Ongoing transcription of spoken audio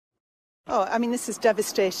Oh, I mean, this is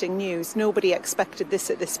devastating news. Nobody expected this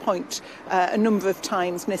at this point. A number of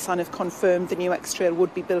times Nissan have confirmed the new X-Trail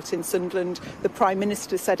would be built in Sunderland. The Prime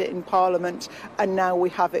Minister said it in Parliament, and now we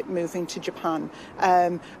have it moving to Japan.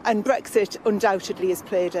 And Brexit undoubtedly has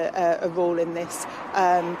played a role in this.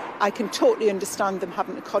 I can totally understand them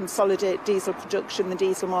having to consolidate diesel production. The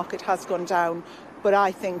diesel market has gone down. But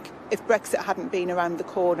I think if Brexit hadn't been around the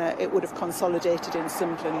corner, it would have consolidated in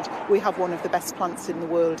Sunderland. We have one of the best plants in the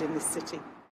world in this city.